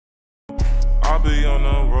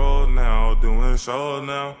doing show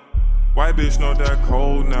now. White bitch know that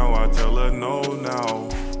cold now, I tell her no now.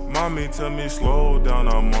 Mommy tell me slow down,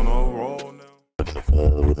 I'm on a roll now.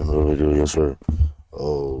 With another video, yes sir.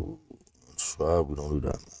 Oh, subscribe, we don't do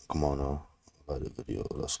that, man. Come on now. Like the video,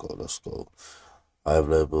 let's go. I have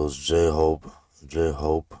labels, J-Hope,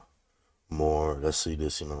 more. Let's see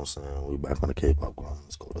this, you know what I'm saying? We back on the K-pop grind.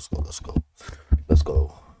 Let's go.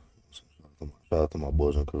 Shout out to my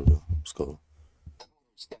boys in Korea. Let's go.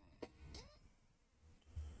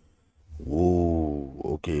 Whoa,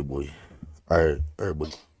 okay, boy. Alright, boy.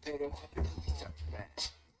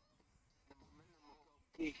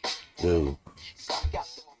 Yeah.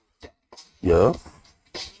 Yeah.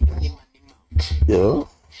 Yeah.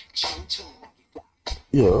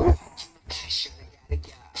 Yeah.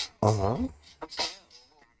 Uh-huh.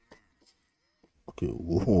 Okay.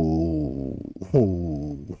 Whoa.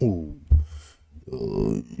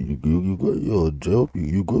 You good? Yo, Joe,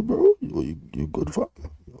 you good, bro? You good, fam?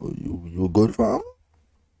 You good, fam?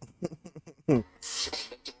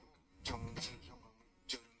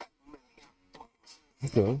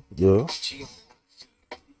 Okay. Yeah.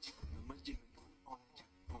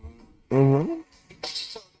 Mm-hmm.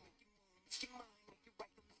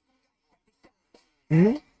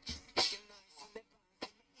 Mm-hmm.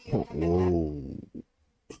 Whoa.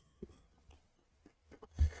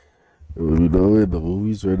 You know, in the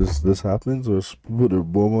movies where this happens, or put a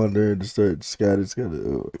bomb on there and just start scatter.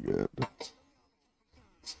 Oh my god.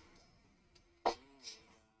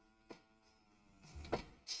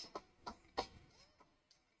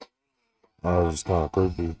 Oh, it's kind of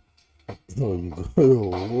creepy. Oh, you go.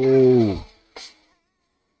 Whoa.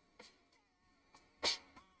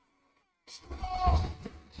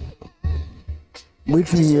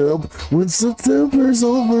 Wake me up when September's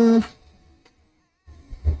over.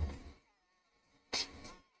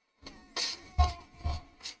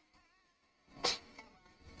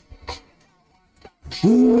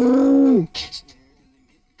 Hey.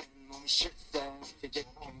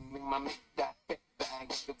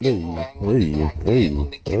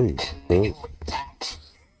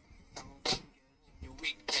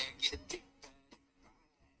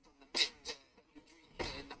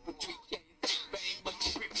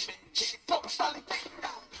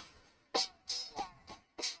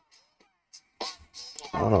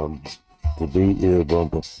 The beat is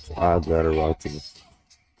bumping. I got it right to me.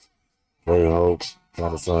 J-Hope,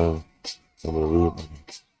 kind of song. I'm gonna read.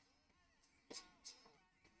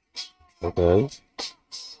 Okay.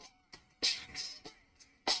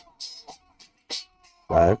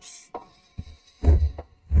 Facts.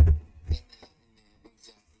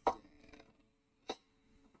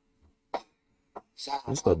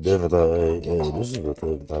 This is a different type. Hey, this is a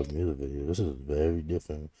different type of music video. This is very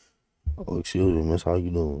different. Oh, excuse me, miss. How you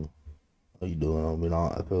doing? How you doing? I mean,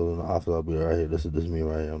 I feel I'll be right here. This is me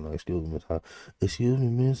right here. I'm like, excuse me, miss. Excuse me,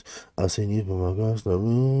 miss. I seen you from my girl's the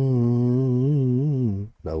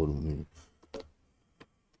room. That would have been.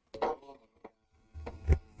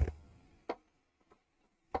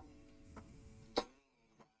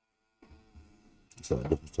 It's that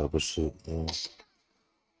different type of shit. Yeah.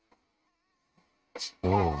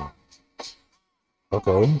 Oh.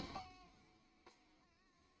 Okay.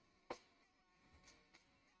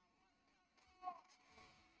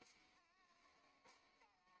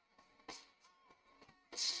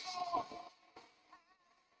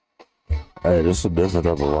 Hey, this is a different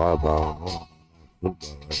type of vibe, bro.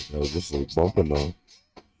 This is bumping though.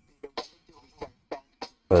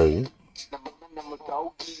 Hey.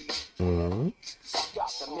 Mm-hmm.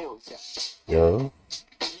 Yeah.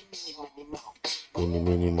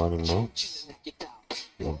 Mini, money, mo.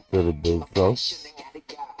 Feel the big flow.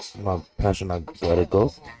 My passion, I gotta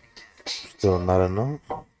go. Still not enough.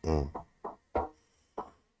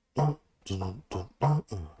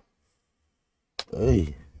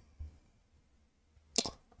 Hey.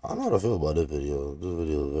 I don't know how to feel about this video. This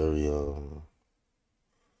video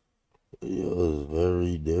is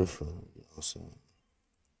very different. You know what I'm saying?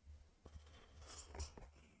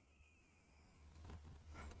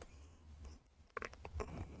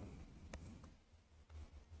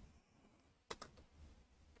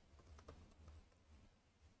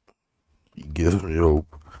 You give me hope.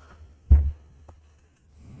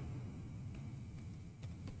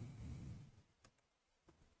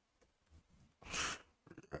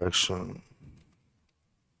 Action.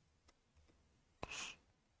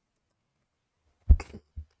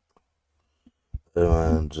 Hey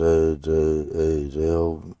man,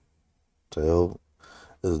 J-Hope.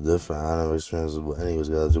 It's different. I never experienced it, but anyways,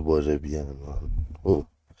 guys, it's your boy JPN, man. Oh,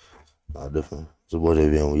 not different. It's your boy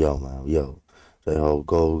JPN. We out, man. We out. J-Hope,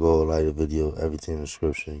 go like the video. Everything in the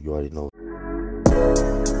description. You already know.